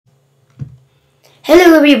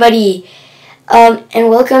Hello everybody, and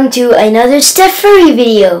welcome to another StephFurry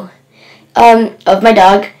video, of my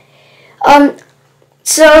dog.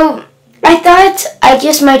 So I thought I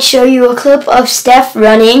just might show you a clip of Steph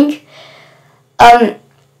running,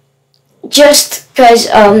 just cause,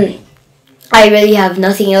 I really have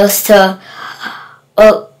nothing else to,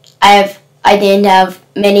 well, I didn't have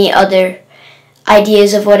many other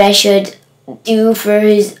ideas of what I should do for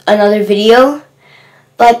another video,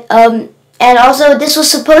 but, and also, this was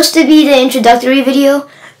supposed to be the introductory video.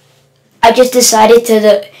 I just decided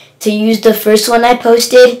to use the first one I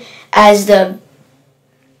posted as the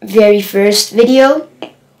very first video,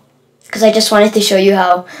 because I just wanted to show you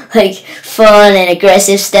how fun and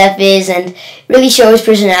aggressive Steph is, and really show his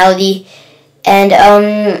personality. And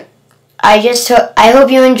I hope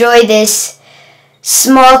you enjoy this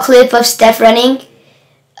small clip of Steph running,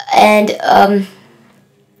 and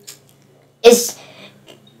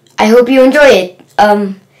I hope you enjoy it.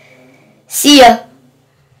 See ya.